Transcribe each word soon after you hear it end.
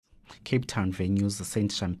Cape Town venues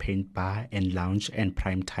Saint Champagne Bar and Lounge and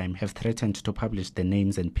Prime Time have threatened to publish the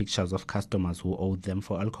names and pictures of customers who owe them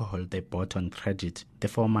for alcohol they bought on credit. The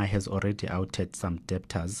former has already outed some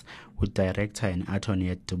debtors, with director and attorney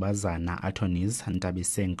at Dubazana Attorneys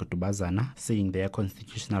Ntabiseng Dubazana saying their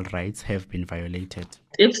constitutional rights have been violated.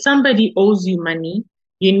 If somebody owes you money,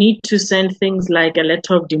 you need to send things like a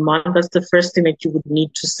letter of demand. That's the first thing that you would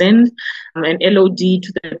need to send, an LOD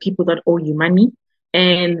to the people that owe you money.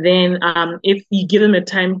 And then if you give them a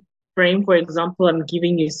time frame, for example, I'm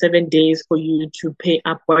giving you 7 days for you to pay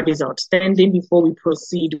up what is outstanding before we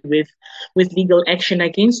proceed with legal action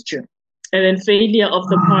against you. And then failure of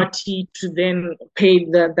the party to then pay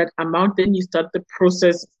that amount, then you start the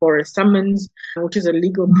process for a summons, which is a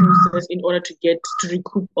legal process in order to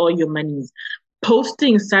recoup all your monies.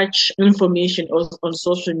 Posting such information on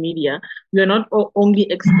social media, you're not only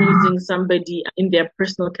exposing somebody in their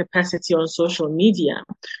personal capacity on social media,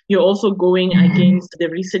 you're also going against the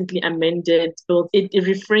recently amended bill. It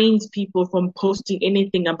refrains people from posting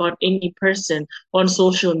anything about any person on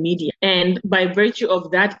social media. And by virtue of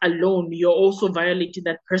that alone, you're also violating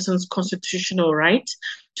that person's constitutional right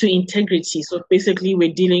to integrity. So basically,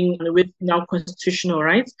 we're dealing with now constitutional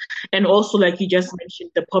rights. And also, like you just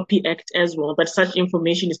mentioned, the POPI Act as well, that such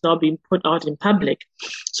information is now being put out in public.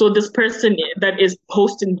 So this person that is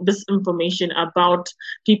posting this information about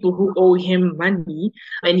people who owe him money,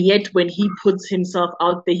 and yet when he puts himself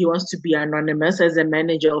out there, he wants to be anonymous as a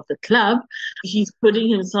manager of the club, he's putting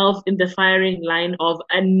himself in the firing line of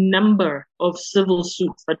a number of civil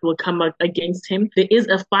suits that will come out against him. There is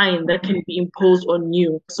a fine that can be imposed on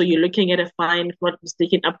you. So you're looking at a fine, if not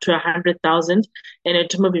mistaken, up to 100,000 and a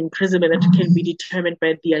term of imprisonment that can be determined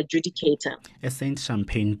by the adjudicator. A Saint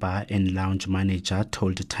Champagne Bar and Lounge manager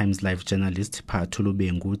told Times Live journalist Phathulu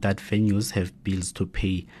Bengu that venues have bills to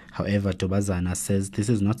pay. However, Dubazana says this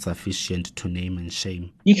is not sufficient to name and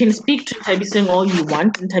shame. You can speak to Ntabiseng all you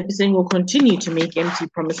want, and Ntabiseng will continue to make empty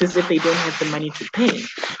promises if they don't have the money to pay.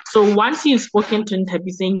 So once you've spoken to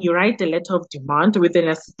Ntabiseng, you write a letter of demand with the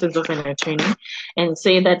assistance of an attorney and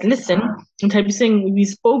say that, listen, Ntabiseng, we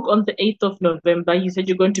spoke on the 8th of November. You said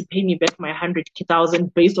you're going to pay me back my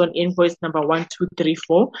 100,000 based on invoice number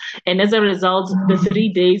 1234. And as a result, the 3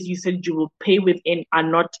 days you said you will pay within are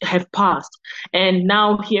not have passed. And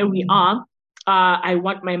now here we are. I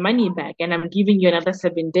want my money back and I'm giving you another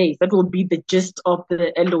 7 days. That will be the gist of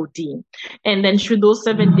the LOD. And then should those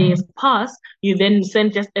 7 days pass, you then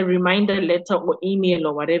send just a reminder letter or email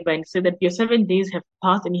or whatever and say that your 7 days have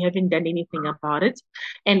passed and you haven't done anything about it.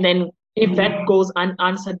 And then if that goes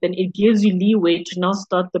unanswered, then it gives you leeway to now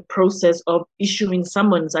start the process of issuing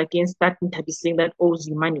summons against that Ntabiseng that owes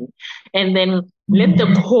you money. And then let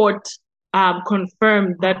the court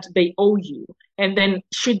confirm that they owe you. And then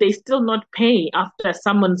should they still not pay after a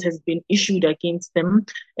summons has been issued against them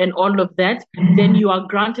and all of that, then you are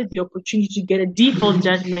granted the opportunity to get a default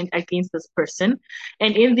judgment against this person.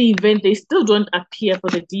 And in the event they still don't appear for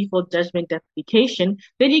the default judgment application,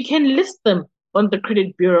 then you can list them on the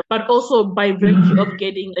credit bureau. But also by virtue of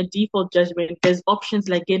getting a default judgment, there's options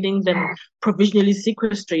like getting them provisionally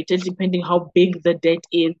sequestrated, depending how big the debt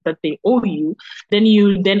is that they owe you. Then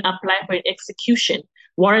you then apply for an execution,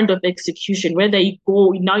 warrant of execution, whether you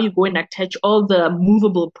go and attach all the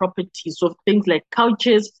movable properties, so things like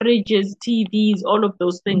couches, fridges, TVs, all of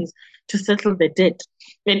those things to settle the debt.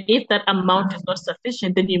 And if that amount is not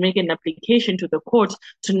sufficient, then you make an application to the court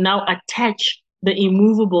to now attach the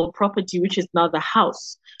immovable property, which is now the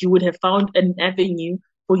house. You would have found an avenue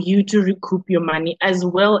for you to recoup your money as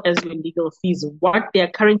well as your legal fees. What they are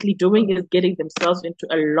currently doing is getting themselves into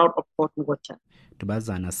a lot of hot water.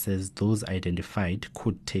 Dubazana says those identified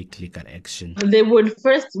could take legal action. They would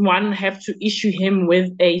first have to issue him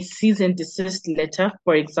with a cease and desist letter,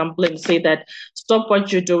 for example, and say that stop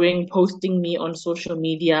what you're doing, posting me on social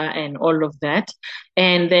media and all of that.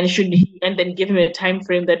 And then give him a time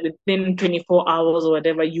frame that within 24 hours or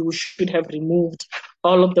whatever, you should have removed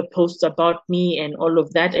all of the posts about me and all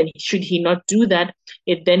of that. And should he not do that,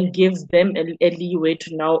 it then gives them a leeway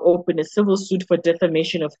to now open a civil suit for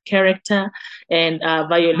defamation of character and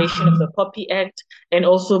violation of the POPI Act, and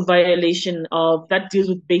also violation of that deals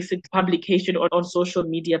with basic publication on social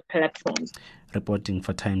media platforms. Reporting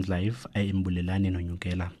for Times Live, I am Bulelani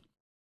Nonyukela.